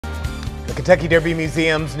The Kentucky Derby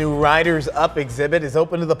Museum's new Riders Up exhibit is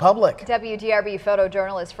open to the public. WDRB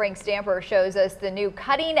photojournalist Frank Stamper shows us the new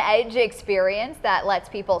cutting-edge experience that lets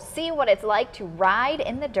people see what it's like to ride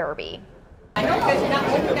in the Derby.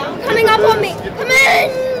 Coming up on me! Come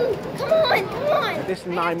in! Come on, come on! This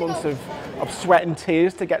 9 months of sweat and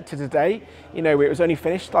tears to get to today, you know, it was only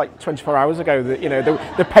finished like 24 hours ago. That, you know,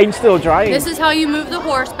 the paint's still drying. This is how you move the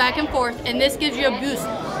horse back and forth, and this gives you a boost.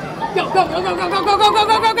 Go, go, go, go, go, go, go, go,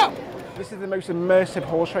 go, go, go! This is the most immersive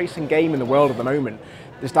horse racing game in the world at the moment.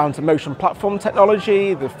 It's down to motion platform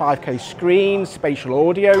technology, the 5K screen, spatial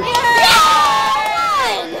audio.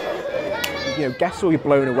 You know, guests will be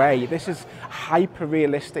blown away. This is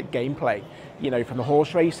hyper-realistic gameplay, you know, from the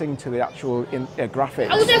horse racing to the actual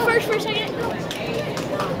graphics. I was there first for a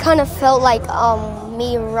second. Kind of felt like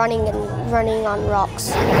me running on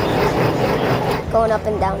rocks, going up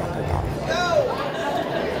and down, up and down.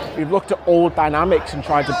 We've looked at all dynamics and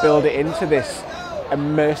tried to build it into this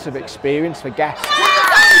immersive experience for guests.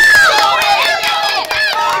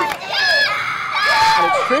 And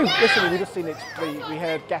it's true. Listen, we just seen it. We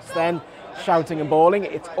heard guests then shouting and bawling.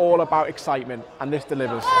 It's all about excitement, and this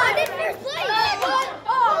delivers.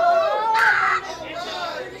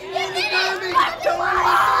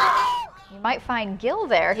 You might find Gil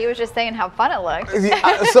there. He was just saying how fun it looked.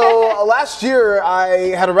 So last year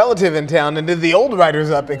I had a relative in town and did the old Riders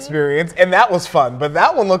Up experience, and that was fun. But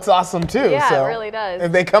that one looks awesome too. Yeah, so it really does.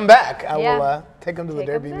 If they come back, I will take them to the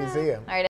Derby Museum. All right.